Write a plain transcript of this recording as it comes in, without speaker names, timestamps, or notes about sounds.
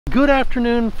Good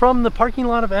afternoon from the parking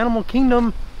lot of Animal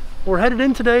Kingdom. We're headed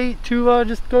in today to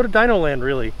just go to Dino Land,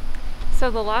 really. So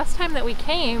the last time that we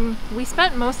came, we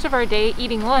spent most of our day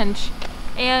eating lunch,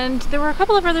 and there were a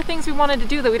couple of other things we wanted to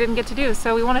do that we didn't get to do,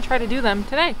 so we want to try to do them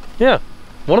today. Yeah,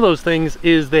 one of those things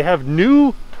is they have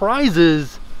new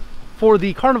prizes for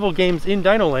the Carnival games in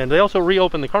Dino Land. They also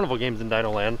reopened the Carnival games in Dino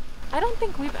Land. I don't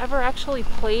think we've ever actually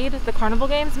played the Carnival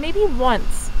games, maybe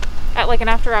once at like an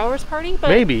after hours party, but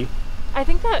maybe. I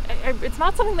think that it's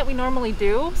not something that we normally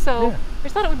do, so yeah. I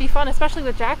just thought it would be fun, especially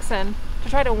with Jackson, to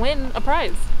try to win a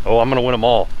prize. Oh, I'm gonna win them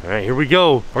all. All right, here we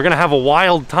go. We're gonna have a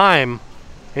wild time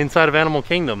inside of Animal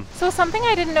Kingdom. So something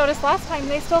I didn't notice last time,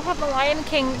 they still have the Lion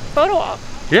King photo op.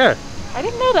 Yeah. I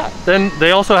didn't know that. Then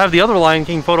they also have the other Lion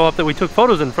King photo op that we took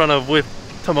photos in front of with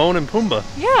Timon and Pumbaa.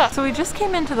 Yeah. So we just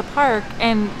came into the park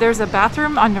and there's a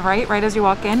bathroom on the right as you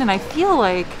walk in, and I feel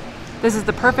like this is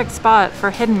the perfect spot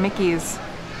for hidden Mickeys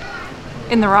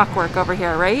in the rock work over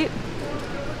here, right?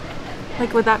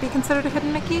 Like, would that be considered a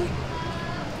hidden Mickey?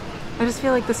 I just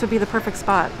feel like this would be the perfect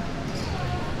spot.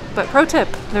 But pro tip,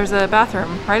 there's a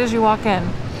bathroom right as you walk in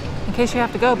case you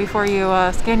have to go before you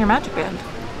scan your magic band,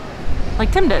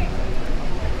 like Tim did.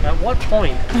 At what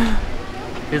point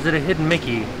is it a hidden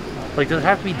Mickey? Like, does it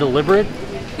have to be deliberate?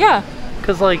 Yeah.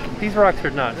 Because, like, these rocks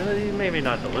are not, maybe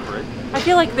not deliberate. I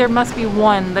feel like there must be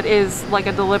one that is, like,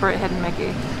 a deliberate hidden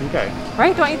Mickey. Okay.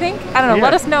 Right, don't you think? I don't know, yeah.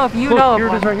 Let us know if you Look, know of here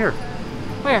one. it is right here.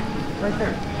 Where? Right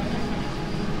there.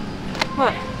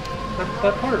 What?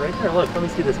 That part right there, look, let me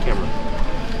see this camera.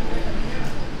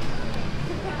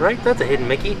 Right, that's a hidden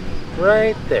Mickey.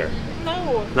 Right there.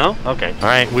 No. No? Okay. All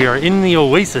right, we are in the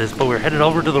Oasis, but we're headed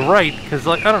over to the right because,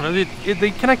 like, I don't know, they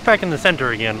connect back in the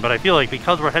center again, but I feel like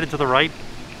because we're headed to the right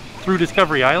through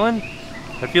Discovery Island,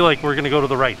 I feel like we're gonna go to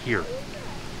the right here.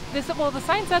 Well, the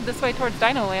sign said this way towards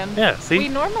Dino Land. Yeah, see? We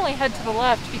normally head to the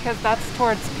left because that's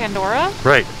towards Pandora.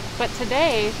 Right. But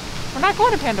today, we're not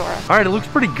going to Pandora. All right, it looks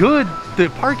pretty good.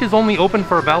 The park is only open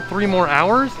for about 3 more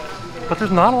hours, but there's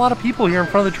not a lot of people here in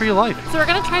front of the Tree of Life. So we're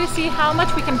gonna try to see how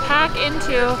much we can pack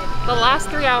into the last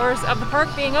 3 hours of the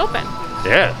park being open.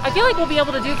 Yeah. I feel like we'll be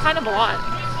able to do kind of a lot.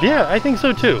 Yeah, I think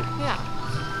so too.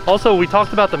 Yeah. Also, we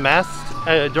talked about the masks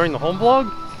during the home vlog.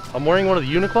 I'm wearing one of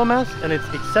the Uniqlo masks, and it's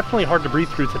exceptionally hard to breathe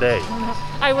through today.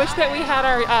 I wish that we had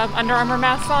our Under Armour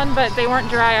masks on, but they weren't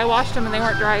dry. I washed them and they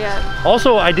weren't dry yet.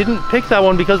 Also, I didn't pick that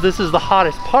one because this is the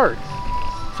hottest part.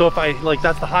 So if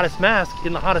that's the hottest mask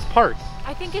in the hottest part.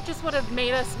 I think it just would have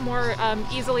made us more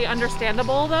easily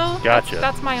understandable, though. Gotcha.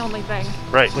 That's my only thing.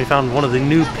 Right, we found one of the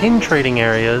new pin trading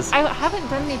areas. I haven't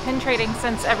done any pin trading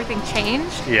since everything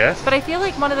changed. Yeah. But I feel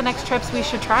like one of the next trips we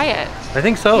should try it. I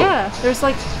think so. Yeah, there's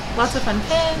like lots of fun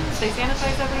pins. They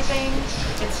sanitize everything.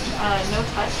 It's no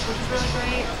touch, which is really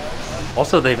great.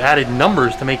 Also, they've added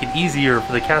numbers to make it easier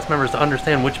for the cast members to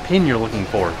understand which pin you're looking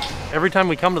for. Every time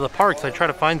we come to the parks, I try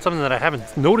to find something that I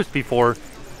haven't noticed before.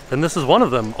 And this is one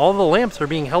of them. All the lamps are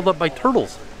being held up by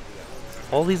turtles.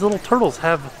 All these little turtles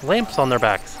have lamps on their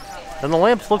backs. And the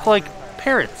lamps look like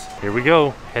parrots. Here we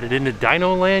go, headed into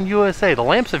Dino Land, USA. The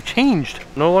lamps have changed.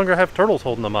 No longer have turtles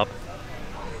holding them up.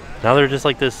 Now they're just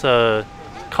like this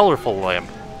colorful lamp.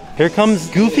 Here comes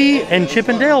Goofy and Chip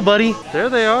and Dale, buddy. There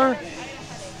they are.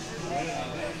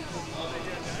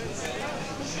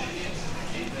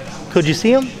 Could you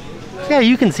see them? Yeah,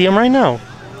 you can see them right now.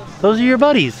 Those are your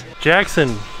buddies.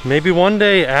 Jackson, maybe one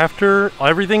day after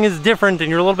everything is different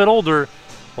and you're a little bit older,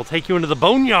 we'll take you into the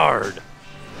boneyard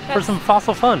for some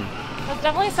fossil fun. That's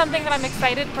definitely something that I'm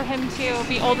excited for him to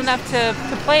be old enough to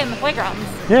play in the playgrounds.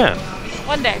 Yeah.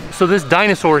 One day. So this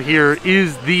dinosaur here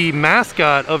is the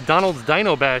mascot of Donald's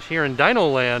Dino Bash here in Dino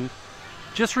Land.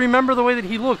 Just remember the way that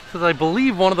he looks, because I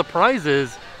believe one of the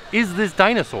prizes is this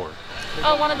dinosaur.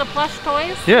 Oh, one of the plush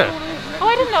toys? Yeah. Oh,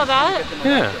 I didn't know that.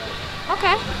 Yeah.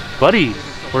 Okay. Buddy,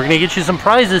 we're gonna get you some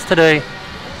prizes today.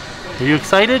 Are you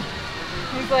excited?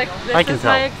 He's like, I can is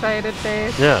tell. my excited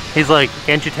face. Yeah. He's like,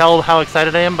 can't you tell how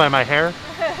excited I am by my hair?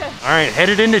 All right,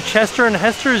 headed into Chester and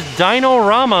Hester's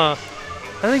Dino-Rama.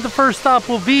 I think the first stop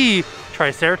will be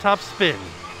Triceratops Spin.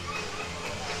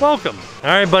 Welcome. All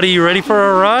right, buddy, you ready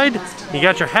for a ride? You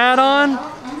got your hat on?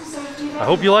 I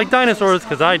hope you like dinosaurs,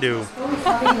 because I do.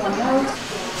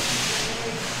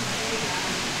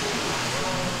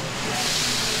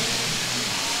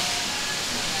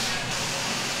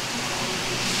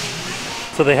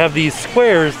 So they have these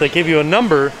squares that give you a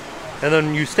number, and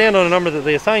then you stand on a number that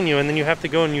they assign you, and then you have to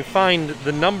go and you find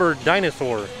the numbered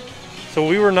dinosaur. So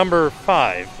we were number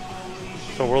 5.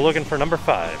 So we're looking for number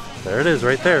 5. There it is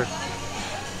right there.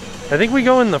 I think we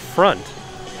go in the front.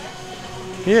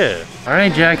 Yeah. All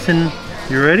right, Jackson,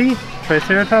 you ready?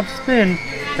 Triceratops spin.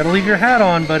 Gotta leave your hat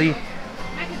on, buddy.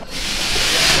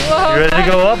 Whoa, You ready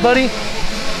to go up, buddy?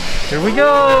 Here we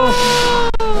go.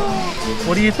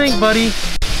 What do you think, buddy?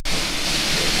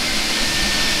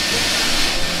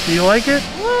 Do you like it?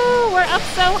 Woo, we're up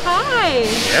so high.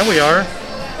 Yeah, we are.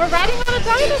 We're riding on a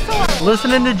dinosaur.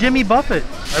 Listening to Jimmy Buffett.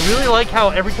 I really like how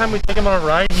every time we take him on a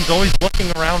ride, he's always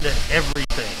looking around at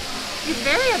everything. He's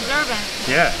very observant.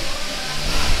 Yeah.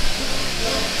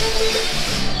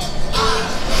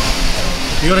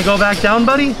 You gonna go back down,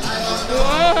 buddy?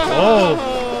 Whoa.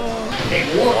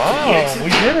 Wow, we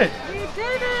did it. We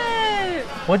did it.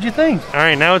 What'd you think? All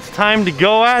right, now it's time to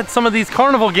go at some of these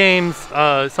carnival games.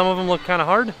 Some of them look kind of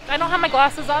hard. I don't have my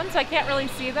glasses on, so I can't really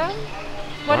see them.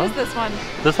 What is this one?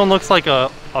 This one looks like a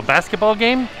basketball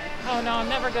game. Oh no, I'm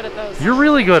never good at those. You're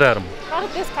really good at them. Not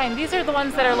at this kind. These are the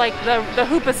ones that are like the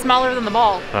hoop is smaller than the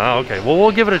ball. Oh, okay. Well,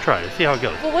 we'll give it a try. See how it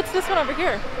goes. Well, what's this one over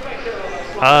here?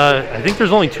 I think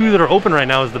there's only two that are open right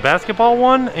now. Is the basketball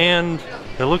one, and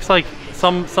it looks like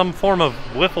some form of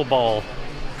wiffle ball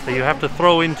that you have to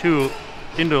throw into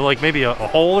like maybe a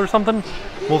hole or something.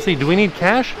 We'll see. Do we need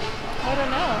cash? I don't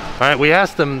know. All right, we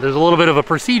asked them. There's a little bit of a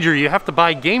procedure. You have to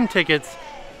buy game tickets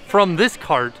from this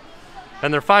cart,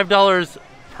 and they're $5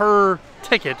 per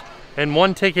ticket, and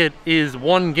one ticket is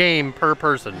one game per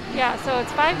person. Yeah, so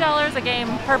it's $5 a game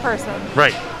per person.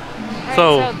 Right. Right,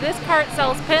 So this cart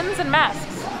sells pins and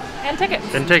masks and tickets.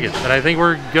 And I think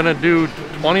we're gonna do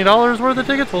 $20 worth of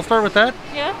tickets. We'll start with that.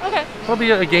 Yeah, okay. That'll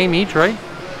be a game each, right?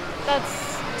 That's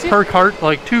Per cart,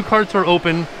 like 2 carts are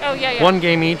open. Oh yeah, yeah. 1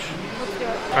 game each. Let's do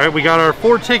it. All right, we got our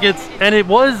 4 tickets, and it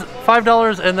was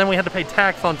 $5, and then we had to pay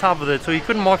tax on top of it, so you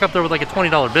couldn't walk up there with like a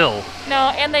 $20 bill.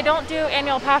 No, and they don't do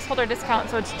annual pass holder discount,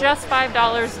 so it's just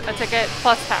 $5 a ticket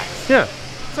plus tax. Yeah.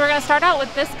 So we're gonna start out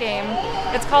with this game.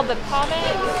 It's called the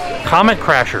Comet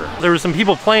Crasher. There were some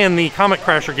people playing the Comet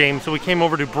Crasher game, so we came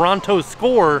over to Bronto's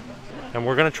Score, and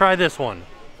we're gonna try this one.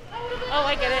 Oh,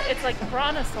 I get it. It's like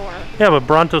Brontosaur. Yeah, but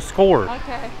Bronto's Score.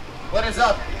 Okay. What is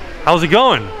up? How's it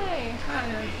going? Hey.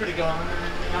 Pretty good.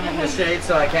 I'm in the shade,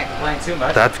 so I can't complain too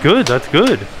much. That's good, that's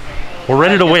good. We're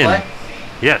ready to win. Play?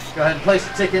 Yes. Go ahead and place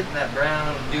your ticket in that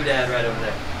brown doodad right over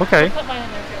there. Okay. Put mine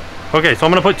in there too. Okay, so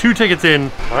I'm gonna put 2 tickets in. All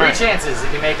 3 right. chances.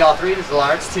 If you make all 3, there's a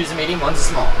large, 2's a medium, 1's a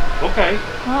small. Okay.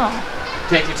 Oh.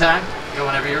 Take your time. Go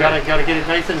whenever you're ready. Gotta get it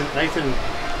nice and.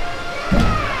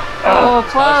 Oh,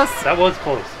 close. That was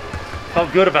close.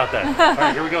 Felt good about that. All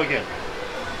right, here we go again.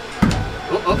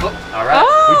 All right.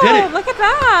 Oh, We did it. look at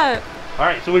that. All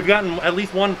right, so we've gotten at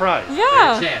least 1 prize.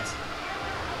 Yeah. Third chance.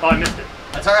 Oh, I missed it.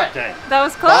 That's all right. Dang. That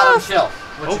was Bottom close. shelf.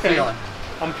 What Okay. you feeling?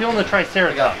 I'm feeling the We got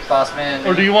Triceratops. Boss Man.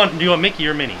 Or do you want Mickey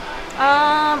or Minnie?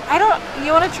 I don't.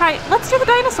 You want to try? Let's do the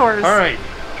dinosaurs. All right,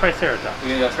 Triceratops.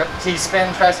 You gonna go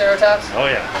T-spin Triceratops? Oh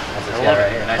yeah. That's what I you love got right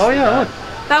it. here. Nice Oh and yeah, done. look.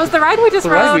 That was the ride we just The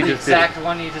ride rode. we The just did. exact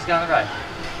one you just got on the ride.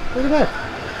 Look at that.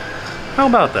 How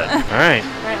about that? All right.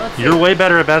 All right, let's see. You're way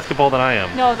better at basketball than I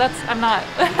am. No, I'm not.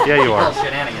 Yeah, you are. Little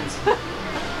shenanigans.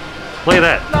 Look at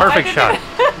that. No, Perfect I shot.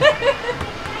 didn't-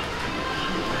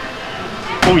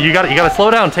 Oh, you got to slow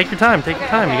down. Take your time. Take your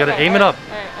time. You got to aim it up.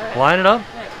 All right. Line it up.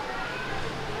 All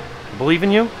right. Believe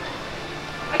in you.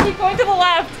 I keep going to the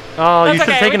left. Oh, That's you should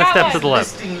okay, have taken we a got step one. to the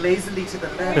left. Listing lazily to the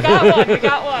left. We got one. We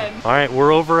got one. All right,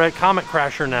 we're over at Comet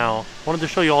Crasher now. Wanted to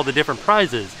show you all the different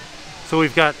prizes. So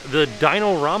we've got the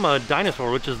Dino-Rama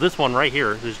dinosaur, which is this one right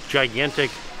here, this gigantic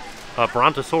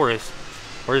Brontosaurus.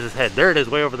 Where's his head? There it is,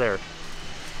 way over there.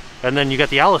 And then you got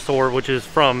the Allosaur, which is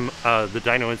from the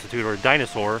Dino Institute, or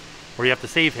Dinosaur, where you have to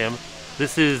save him.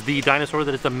 This is the dinosaur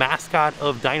that is the mascot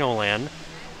of Dino Land.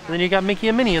 And then you got Mickey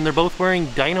and Minnie, and they're both wearing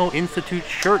Dino Institute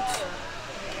shirts.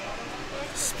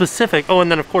 Specific. Oh,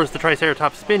 and then of course the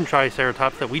Triceratops spin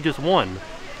Triceratops that we just won.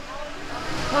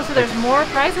 Oh, so there's more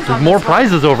prizes on There's this more one.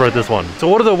 prizes over at this one. So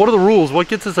what are the rules? What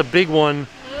gets us a big one?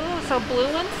 Ooh, so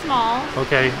blue one's small,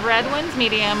 Okay. red one's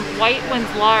medium, white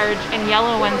one's large, and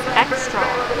yellow one's extra.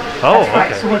 Oh, That's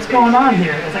right. okay. So what's going on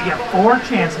here is that you have 4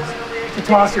 chances to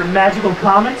toss your magical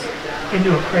comets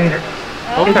into a crater.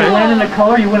 If Okay. you land in a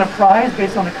color, you win a prize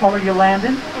based on the color you land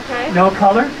in. Okay. No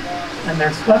color, and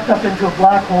they're swept up into a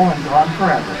black hole and gone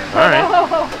forever. All right.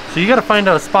 Oh, So you got to find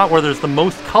out a spot where there's the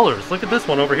most colors. Look at this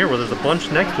one over here where there's a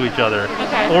bunch next to each other.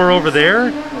 Okay. Or over there.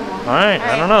 All right.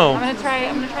 I don't know. I'm gonna try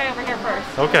over here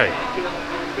first. Okay.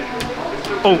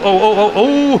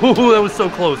 Oh, that was so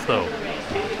close though. Okay,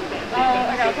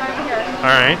 I'll try over here. All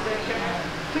right.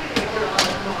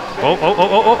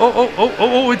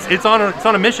 Oh, it's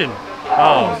on a mission.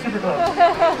 Oh, Super close.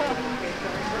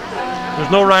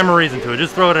 there's no rhyme or reason to it.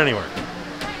 Just throw it anywhere.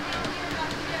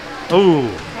 Oh,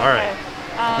 all right.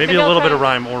 Maybe a little bit of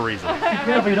rhyme or reason. Be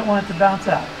careful, you don't want it to bounce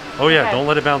out. Oh yeah, Okay. don't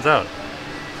let it bounce out.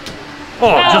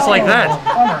 Oh, just like that.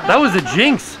 Bummer. That was a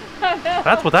jinx.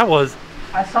 That's what that was.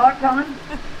 I saw it coming.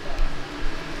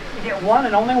 You get one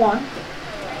and only one.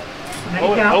 So make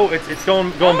it count. Oh, it's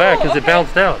going back because it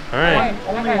bounced out. All right.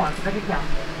 Only one. So make it count.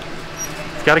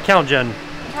 It's got to count, Jen.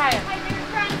 Try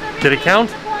it. Did it count?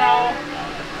 No.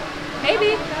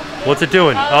 Maybe. What's it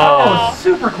doing? Oh,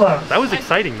 super close. That was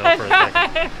exciting though for a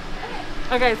second.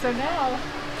 Okay, so now.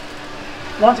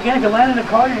 Once again, if you land in a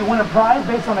car, you win a prize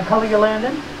based on the color you land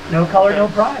in. No color, no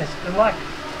prize. Good luck.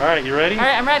 All right, you ready? All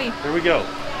right, I'm ready. Here we go.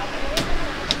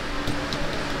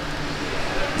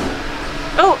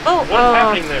 Oh. What's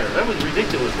happening there? That was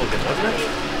ridiculous looking, wasn't it?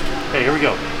 Okay, here we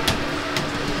go.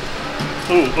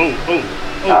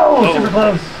 Oh, super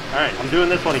close. All right, I'm doing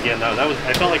this one again though.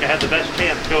 I felt like I had the best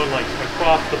chance going like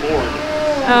across the board.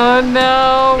 Oh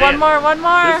no! Man, one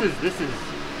more. This is.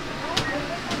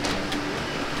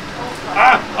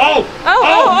 Ah! Oh!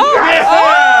 Yes!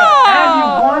 And you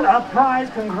won a prize.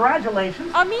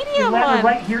 Congratulations. A medium you landed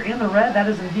one. right here in the red. That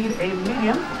is indeed a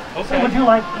medium. Okay. So would you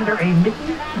like either a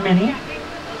Mickey, Minnie,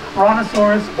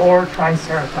 Brontosaurus, or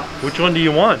Triceratops? Which one do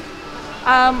you want?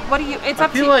 What do you? It's I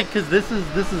up to you. feel like because this is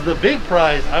the big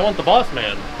prize. I want the boss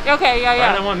man. Okay, yeah.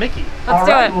 Right, I want Mickey. Let's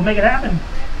do it. We'll make it happen.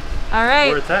 All right.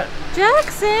 Where it's at.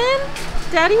 Jackson,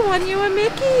 Daddy won you a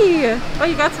Mickey. Oh,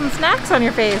 you got some snacks on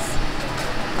your face.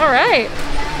 All right.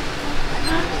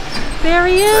 There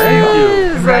he is. Thank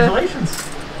you. Congratulations.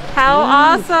 How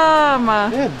awesome.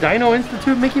 Yeah, Dino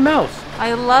Institute Mickey Mouse.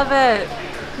 I love it.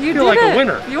 You feel did like it. a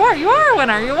winner. You are a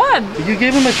winner. You won. You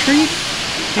gave him a treat?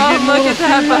 You Oh, gave him a look little at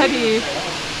that, cereal? buddy.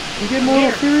 You gave him a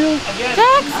little cereal?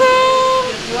 Jackson!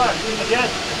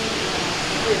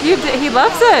 He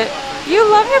loves it. You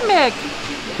love your Mick.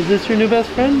 Is this your new best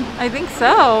friend? I think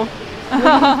so.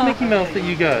 Mickey Mouse that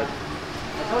you got.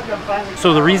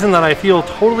 So the reason that I feel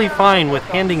totally fine with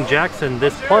handing Jackson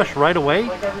this plush right away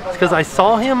is because I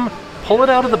saw him pull it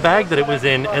out of the bag that it was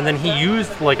in, and then he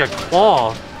used like a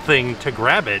claw thing to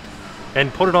grab it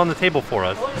and put it on the table for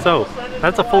us. So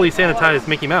that's a fully sanitized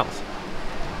Mickey Mouse.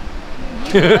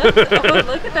 Oh,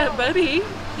 look at that, buddy.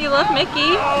 You love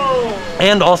Mickey.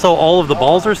 And also all of the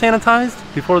balls are sanitized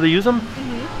before they use them.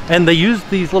 And they use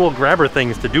these little grabber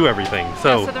things to do everything. Yeah,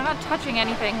 so they're not touching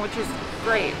anything, which is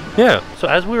great. Yeah. So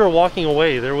as we were walking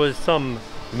away, there was some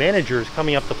managers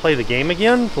coming up to play the game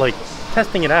again, like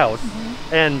testing it out.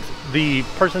 And the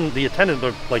person, the attendant,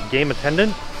 the like game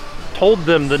attendant, told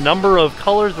them the number of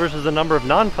colors versus the number of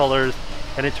non-colors,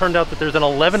 and it turned out that there's an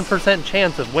 11%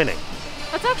 chance of winning.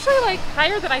 That's actually like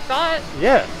higher than I thought.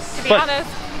 Yeah. To be honest.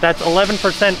 That's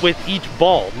 11% with each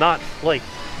ball, not like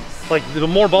the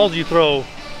more balls you throw,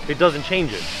 it doesn't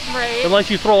change it. Right. Unless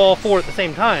you throw all four at the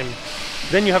same time,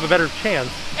 then you have a better chance.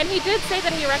 And he did say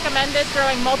that he recommended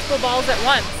throwing multiple balls at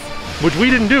once. Which we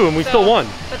didn't do, and we still won.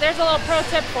 But there's a little pro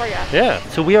tip for you. Yeah.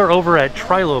 So we are over at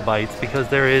Trilobites because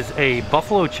there is a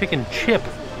buffalo chicken chip,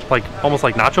 like almost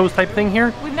like nachos type thing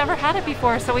here. We've never had it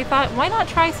before, so we thought, why not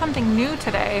try something new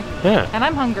today? Yeah. And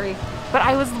I'm hungry. But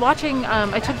I was watching,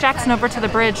 I took Jackson over to the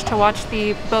bridge to watch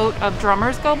the boat of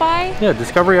drummers go by. Yeah,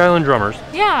 Discovery Island drummers.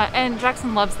 Yeah, and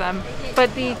Jackson loves them.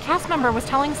 But the cast member was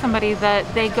telling somebody that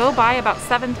they go by about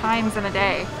 7 times in a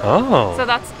day. Oh. So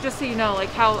that's just so you know, like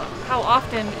how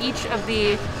often each of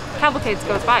the cavalcades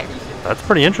goes by. That's a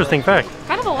pretty interesting fact.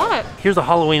 Kind of a lot. Here's a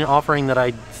Halloween offering that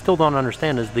I still don't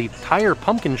understand is the tire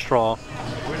pumpkin straw.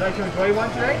 Would you like to enjoy one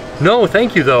today? No,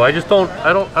 thank you though. I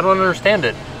don't understand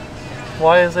it.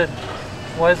 Why is it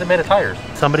made of tires?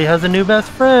 Somebody has a new best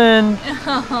friend.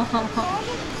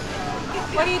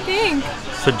 What do you think?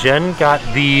 So Jen got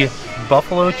the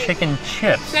buffalo chicken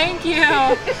chips. Thank you.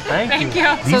 Thank you.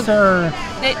 So These are...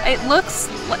 It looks,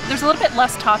 there's a little bit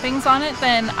less toppings on it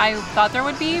than I thought there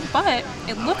would be, but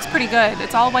it looks pretty good.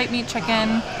 It's all white meat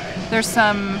chicken. There's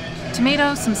some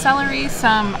tomatoes, some celery,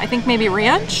 some, I think maybe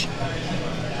ranch.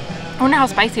 I wonder how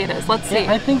spicy it is. Let's see.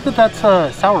 Yeah, I think that's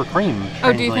sour cream, strangely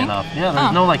Oh, do you think? enough. Yeah,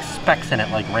 there's no like specks in it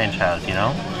like ranch has, you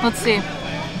know? Let's see.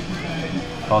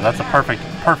 Oh, that's a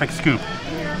perfect scoop.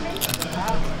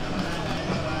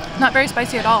 Not very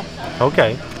spicy at all.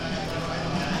 Okay.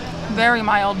 Very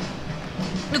mild.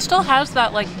 It still has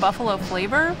that like buffalo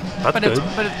flavor, That's but good.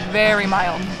 it's very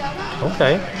mild.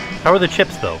 Okay. How are the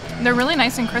chips though? They're really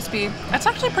nice and crispy. It's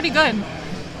actually pretty good.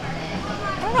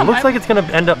 It looks like it's going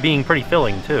to end up being pretty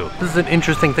filling too. This is an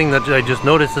interesting thing that I just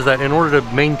noticed is that in order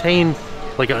to maintain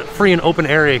like a free and open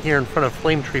area here in front of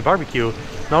Flame Tree Barbecue,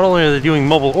 not only are they doing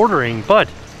mobile ordering, but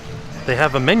they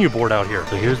have a menu board out here.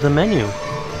 So here's the menu.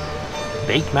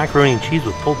 Baked macaroni and cheese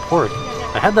with pulled pork.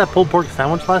 I had that pulled pork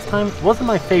sandwich last time. It wasn't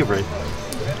my favorite.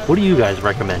 What do you guys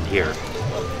recommend here?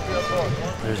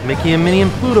 There's Mickey and Minnie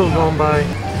and Pluto going by.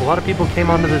 A lot of people came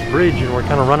onto this bridge and we're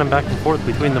kind of running back and forth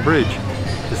between the bridge.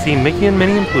 to see Mickey and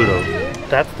Minnie and Pluto.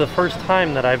 That's the first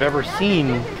time that I've ever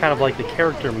seen kind of like the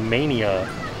character mania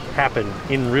happen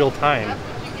in real time,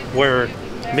 where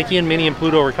Mickey and Minnie and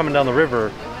Pluto were coming down the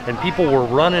river and people were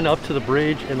running up to the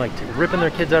bridge and like ripping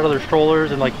their kids out of their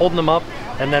strollers and like holding them up,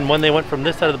 and then when they went from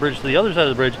this side of the bridge to the other side of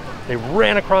the bridge, they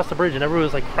ran across the bridge and everyone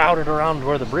was like crowded around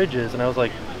where the bridge is, and I was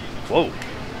like, whoa.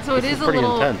 So it is a pretty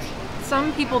little intense.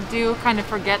 Some people do kind of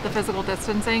forget the physical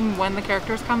distancing when the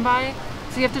characters come by,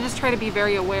 so you have to just try to be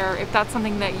very aware. If that's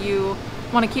something that you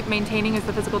want to keep maintaining, is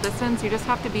the physical distance, you just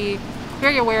have to be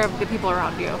very aware of the people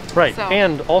around you. Right, so.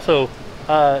 and also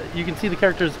you can see the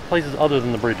characters places other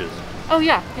than the bridges. Oh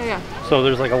yeah, yeah. So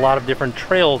there's like a lot of different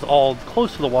trails all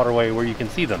close to the waterway where you can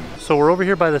see them. So we're over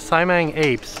here by the Simang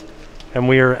Apes, and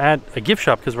we are at a gift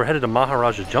shop because we're headed to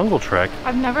Maharaja's Jungle Trek.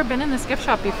 I've never been in this gift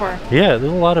shop before. Yeah, there's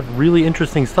a lot of really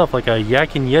interesting stuff, like a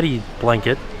Yak and Yeti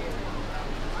blanket.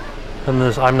 And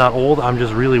this I'm not old, I'm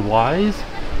just really wise.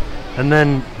 And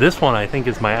then this one I think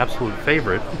is my absolute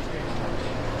favorite.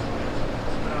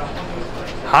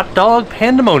 Hot Dog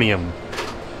Pandemonium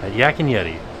at Yak and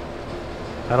Yeti.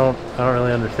 I don't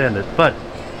really understand it, but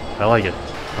I like it.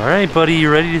 All right, buddy, you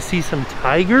ready to see some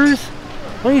tigers?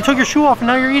 Well, you took your shoe off and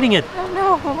now you're eating it. Oh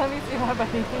no, let me see that,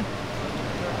 buddy.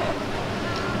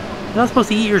 You're not supposed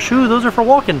to eat your shoe, those are for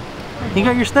walking. You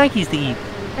got your snackies to eat.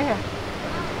 Right here.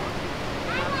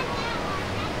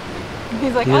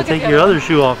 He's like, You're I'll gonna take your other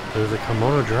shoe off. There's a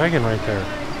Komodo dragon right there.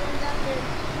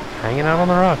 Hanging out on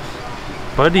the rocks.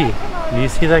 Buddy, do you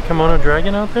see that Komodo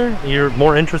dragon out there? You're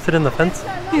more interested in the fence?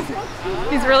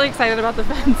 He's really excited about the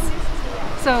fence.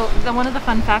 So one of the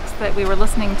fun facts that we were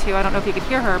listening to, I don't know if you could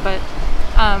hear her, but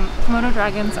Komodo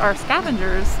dragons are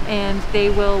scavengers, and they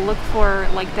will look for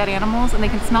like dead animals, and they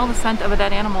can smell the scent of a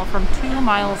dead animal from 2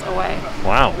 miles away.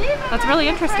 Wow. That's really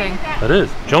interesting. That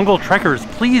is. Jungle trekkers,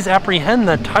 please apprehend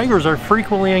that tigers are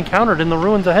frequently encountered in the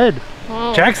ruins ahead.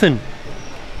 Whoa. Jackson,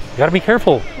 you gotta be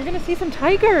careful. We're gonna see some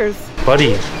tigers.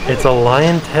 Buddy, it's a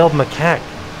lion-tailed macaque.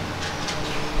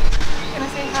 Gonna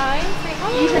say hi? Say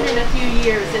hi. Even in a few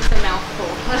years, it's a mouthful.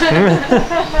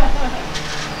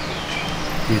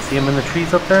 Do you see him in the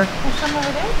trees up there? There's some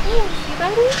over there too. See,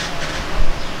 buddy?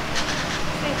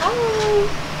 Say hi.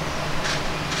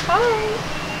 Hi.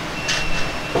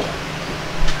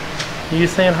 Are you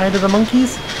saying hi to the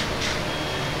monkeys?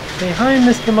 Say hi,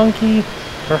 Mr. Monkey.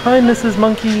 Or hi, Mrs.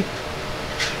 Monkey.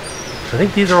 I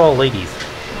think these are all ladies.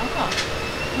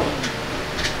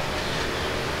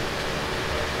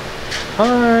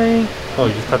 Hi. Oh,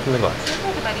 you're just touching the glass.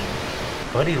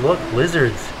 Buddy, look,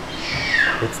 lizards.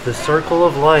 It's the circle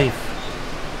of life.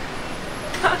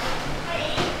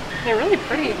 They're really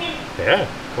pretty. Yeah.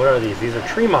 What are these? These are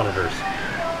tree monitors.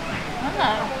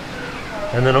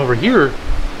 Ah. And then over here,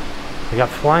 we got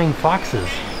flying foxes.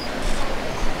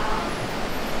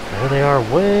 There they are,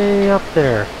 way up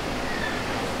there.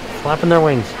 Flapping their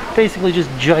wings. Basically just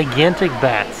gigantic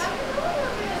bats.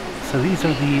 So these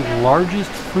are the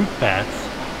largest fruit bats.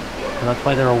 And that's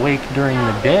why they're awake during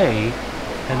the day.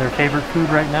 And their favorite food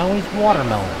right now is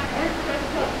watermelon.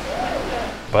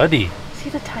 Buddy. See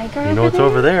the tiger? You know what's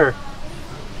over there?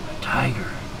 Tiger.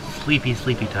 Sleepy,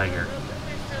 sleepy tiger.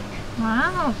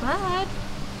 Wow, bud.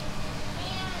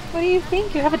 What do you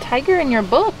think? You have a tiger in your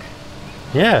book.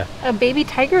 Yeah. A baby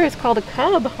tiger is called a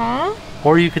cub, huh?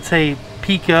 Or you could say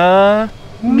Pika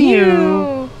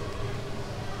Mew.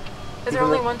 Is there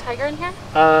only one tiger in here?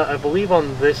 I believe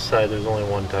on this side there's only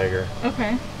one tiger.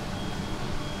 Okay.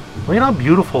 Look at how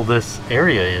beautiful this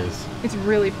area is. It's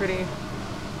really pretty.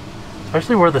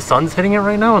 Especially where the sun's hitting it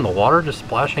right now and the water just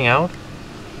splashing out.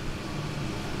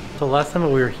 So last time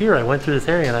we were here, I went through this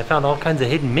area and I found all kinds of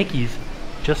hidden Mickeys.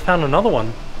 Just found another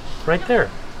one right there.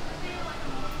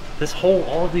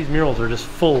 All of these murals are just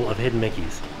full of hidden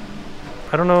Mickeys.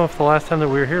 I don't know if the last time that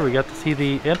we were here we got to see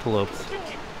the antelopes.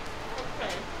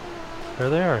 There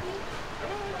they are.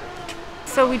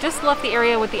 So we just left the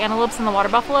area with the antelopes and the water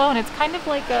buffalo, and it's kind of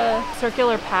like a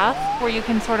circular path where you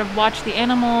can sort of watch the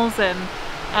animals, and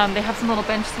they have some little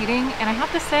bench seating. And I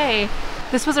have to say,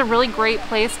 this was a really great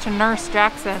place to nurse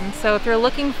Jackson. So if you're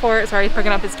looking for, sorry, he's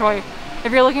picking up his toy.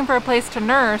 If you're looking for a place to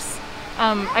nurse,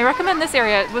 I recommend this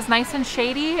area. It was nice and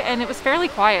shady, and it was fairly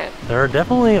quiet. There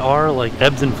definitely are like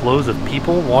ebbs and flows of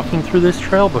people walking through this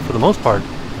trail, but for the most part,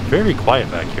 very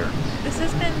quiet back here. This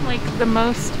has been like the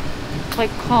most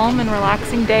calm and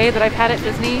relaxing day that I've had at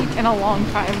Disney in a long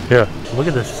time. Yeah, look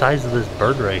at the size of this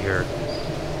bird right here.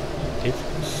 It's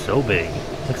so big.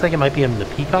 Looks like it might be in the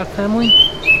peacock family.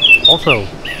 Also,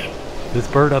 this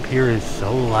bird up here is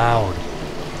so loud.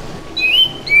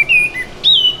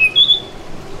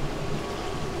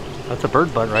 That's a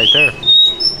bird butt right there.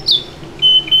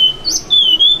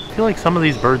 I feel like some of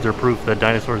these birds are proof that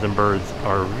dinosaurs and birds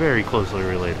are very closely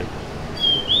related.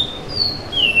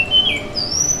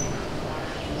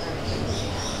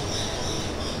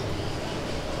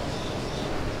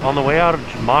 On the way out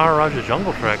of Maharaja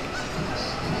Jungle Trek,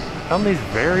 found these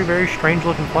very, very strange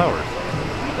looking flowers.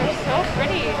 They're so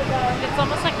pretty. It's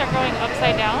almost like they're growing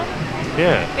upside down.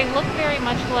 Yeah. They look very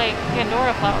much like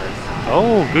Pandora flowers.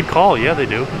 Oh, good call. Yeah, they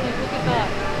do. Like, look at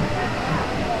that.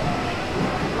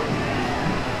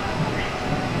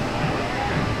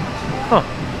 Huh.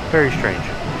 Very strange.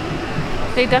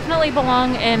 They definitely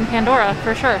belong in Pandora,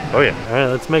 for sure. Oh yeah. All right,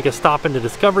 let's make a stop into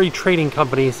Discovery Trading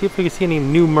Company, see if we can see any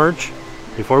new merch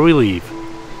before we leave.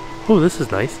 Oh, this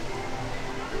is nice.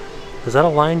 Is that a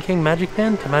Lion King magic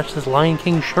band to match this Lion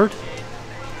King shirt?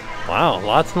 Wow,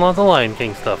 lots and lots of Lion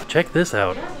King stuff. Check this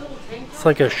out. It's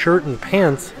like a shirt and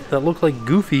pants that look like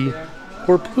Goofy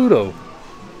or Pluto.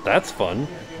 That's fun.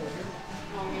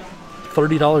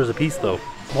 $30 a piece though.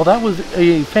 Well, that was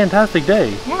a fantastic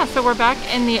day. Yeah, so we're back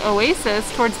in the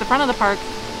Oasis towards the front of the park.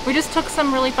 We just took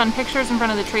some really fun pictures in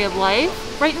front of the Tree of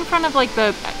Life, right in front of like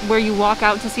where you walk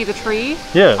out to see the tree.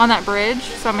 Yeah. On that bridge.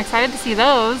 So I'm excited to see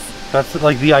those. That's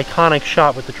like the iconic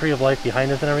shot with the Tree of Life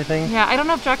behind us and everything. Yeah, I don't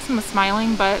know if Jackson was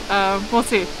smiling, but we'll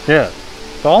see. Yeah.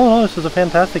 But all in all, this was a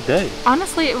fantastic day.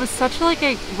 Honestly, it was such like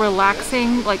a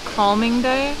relaxing, like calming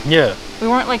day. Yeah. We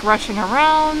weren't like rushing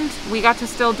around. We got to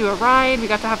still do a ride. We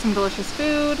got to have some delicious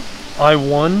food. I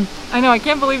won. I know, I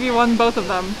can't believe you won both of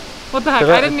them. What the heck?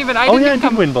 I didn't even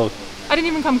win both. I didn't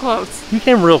even come close. You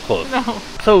came real close. No.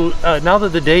 So now that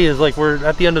the day is like, we're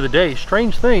at the end of the day,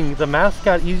 strange thing, the mask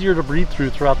got easier to breathe through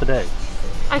throughout the day.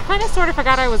 I kind of sort of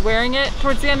forgot I was wearing it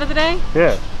towards the end of the day.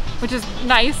 Yeah. Which is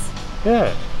nice.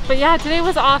 Yeah. But yeah, today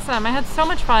was awesome. I had so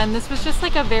much fun. This was just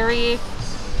like a very,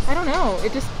 I don't know,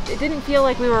 it didn't feel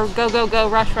like we were go, go, go,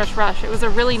 rush, rush, rush. It was a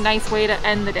really nice way to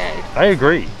end the day. I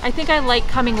agree. I think I like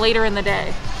coming later in the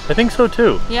day. I think so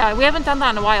too. Yeah, we haven't done that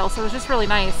in a while, so it was just really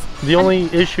nice. The only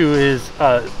issue is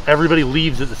everybody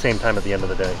leaves at the same time at the end of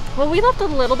the day. Well, we left a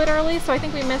little bit early, so I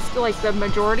think we missed like the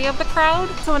majority of the crowd.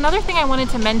 So another thing I wanted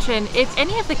to mention, if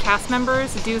any of the cast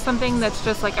members do something that's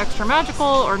just like extra magical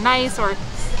or nice or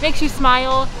makes you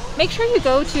smile, make sure you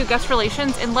go to guest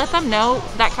relations and let them know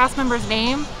that cast member's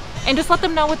name and just let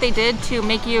them know what they did to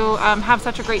make you have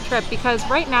such a great trip, because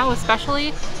right now especially,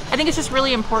 I think it's just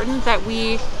really important that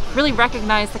we really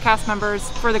recognize the cast members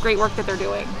for the great work that they're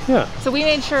doing. Yeah. So we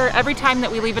made sure every time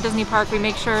that we leave a Disney park, we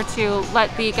make sure to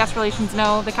let the guest relations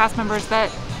know, the cast members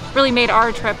that really made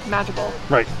our trip magical.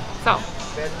 Right. So.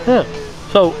 Yeah.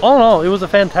 So all in all, it was a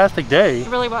fantastic day. It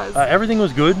really was. Everything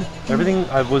was good. Everything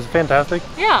was fantastic.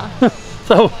 Yeah.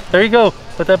 So there you go.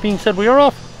 With that being said, we are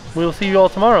off. We'll see you all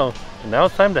tomorrow. And now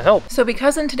it's time to help. So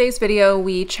because in today's video,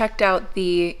 we checked out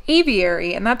the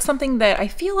aviary, and that's something that I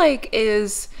feel like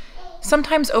is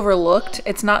sometimes overlooked.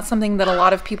 It's not something that a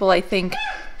lot of people, I think,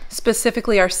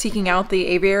 specifically are seeking out the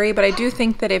aviary, but I do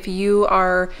think that if you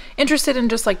are interested in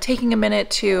just like taking a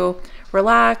minute to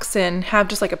relax and have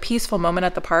just like a peaceful moment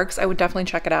at the parks, I would definitely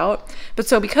check it out. But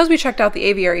so because we checked out the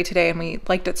aviary today and we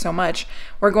liked it so much,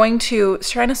 we're going to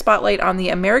shine a spotlight on the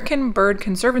American Bird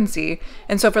Conservancy.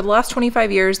 And so for the last 25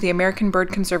 years, the American Bird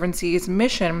Conservancy's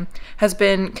mission has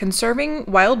been conserving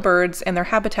wild birds and their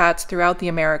habitats throughout the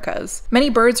Americas. Many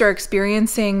birds are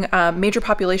experiencing major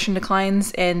population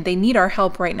declines, and they need our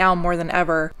help right now more than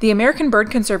ever. The American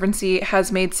Bird Conservancy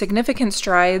has made significant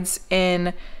strides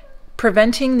in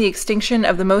preventing the extinction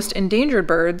of the most endangered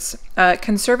birds,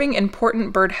 conserving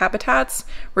important bird habitats,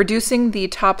 reducing the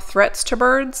top threats to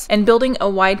birds, and building a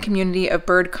wide community of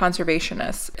bird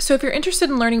conservationists. So if you're interested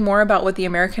in learning more about what the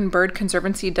American Bird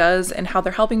Conservancy does and how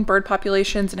they're helping bird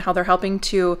populations and how they're helping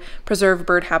to preserve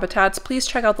bird habitats, please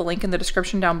check out the link in the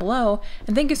description down below.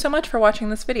 And thank you so much for watching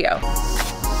this video.